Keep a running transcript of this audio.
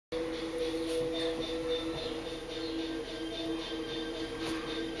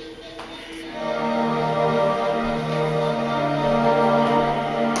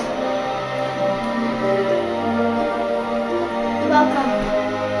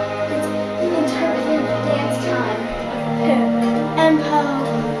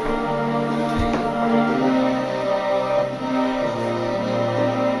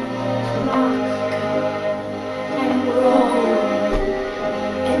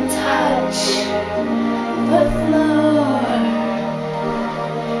touch the floor.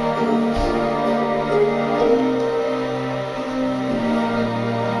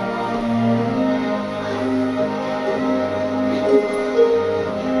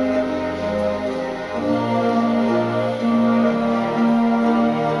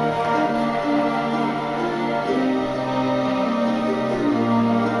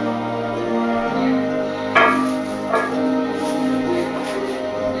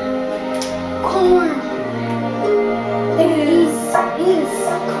 Corn. It is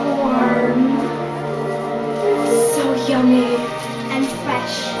corn. So yummy And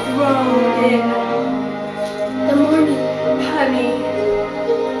fresh. grown in The morning. honey.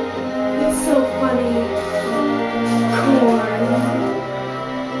 It's so funny. Corn.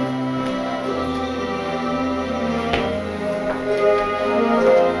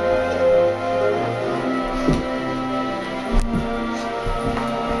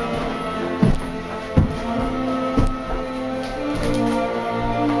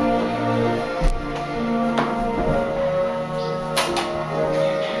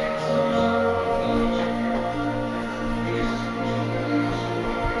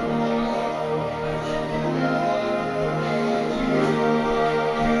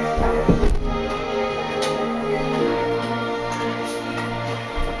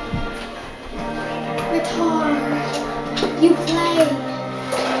 Guitar. You play.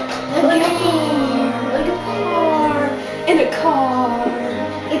 Like a car. In a car.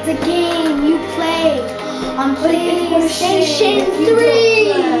 It's a game you play on PlayStation You 3.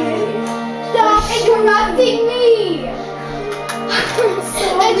 don't play. Stop interrupting me.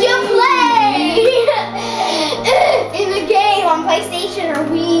 And you play in the game on PlayStation or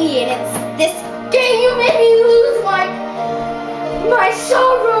Wii, and it's this game you made me lose my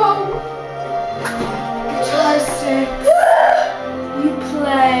sorrow. Guitar sticks. You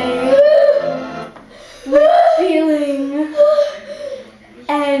play with feeling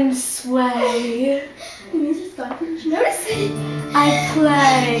and sway. The music's gone. Did you notice it? I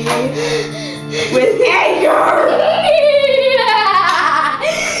play with anger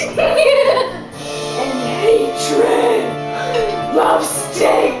and hatred. Love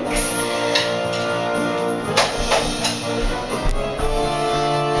stinks.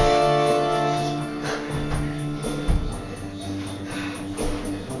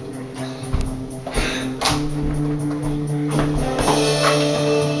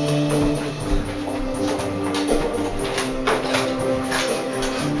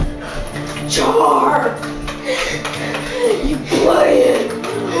 Jar! You play it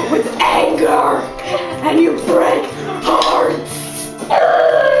with anger and you break hearts!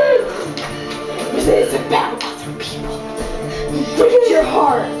 Because it's about other people. You break your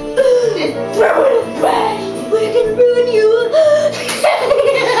heart and throw it away. We can ruin you.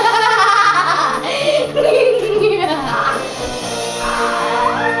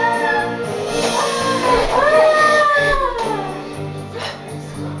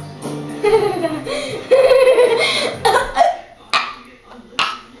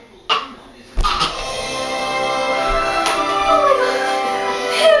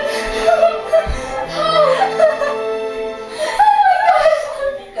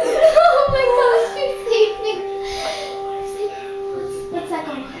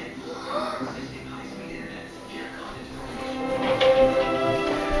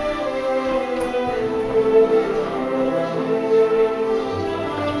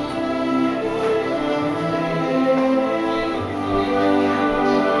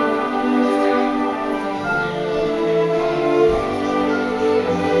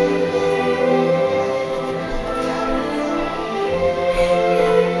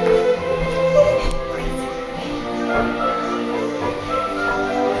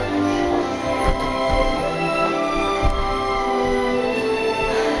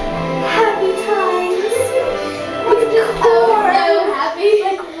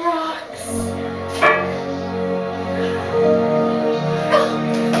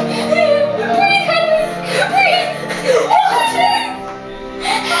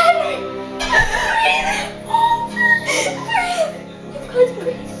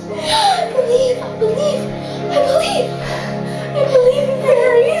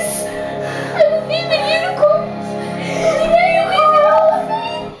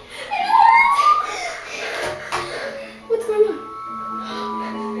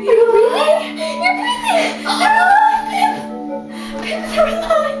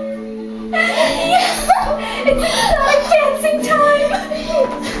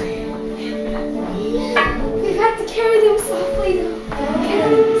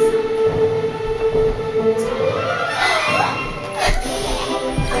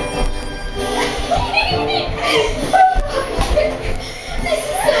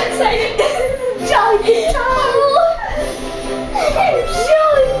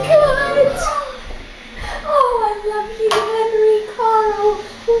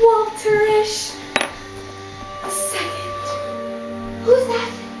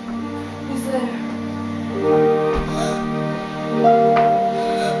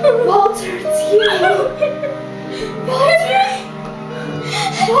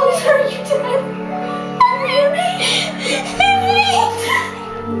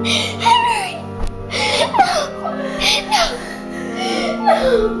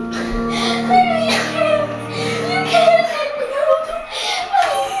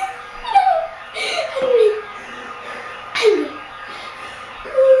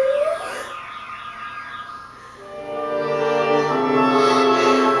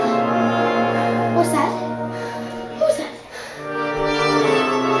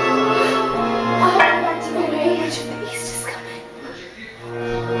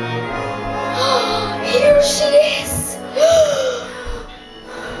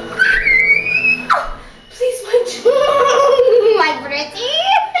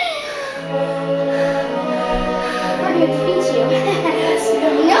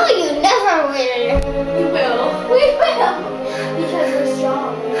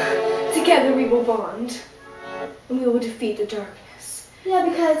 the darkness. Yeah,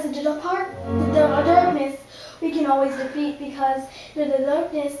 because the darkness we can always defeat, because the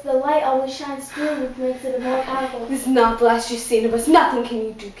darkness, the light always shines through, which makes it more powerful. This is not the last you've seen of us. Nothing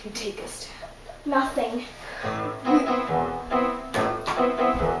you do can take us down. Nothing.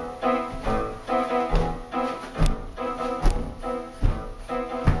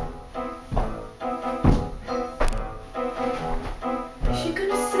 Is she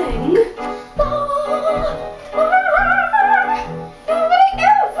gonna sing? Nobody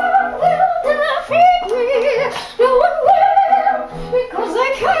ever will defeat me. No one will, because I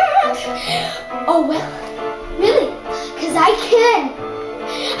can't. Oh well, really? Because I can.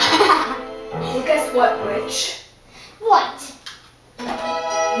 Well, guess what, witch? What?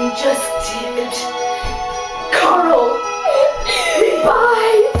 We just did. Carl!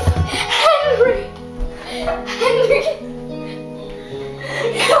 Revive! Henry!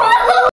 Carl!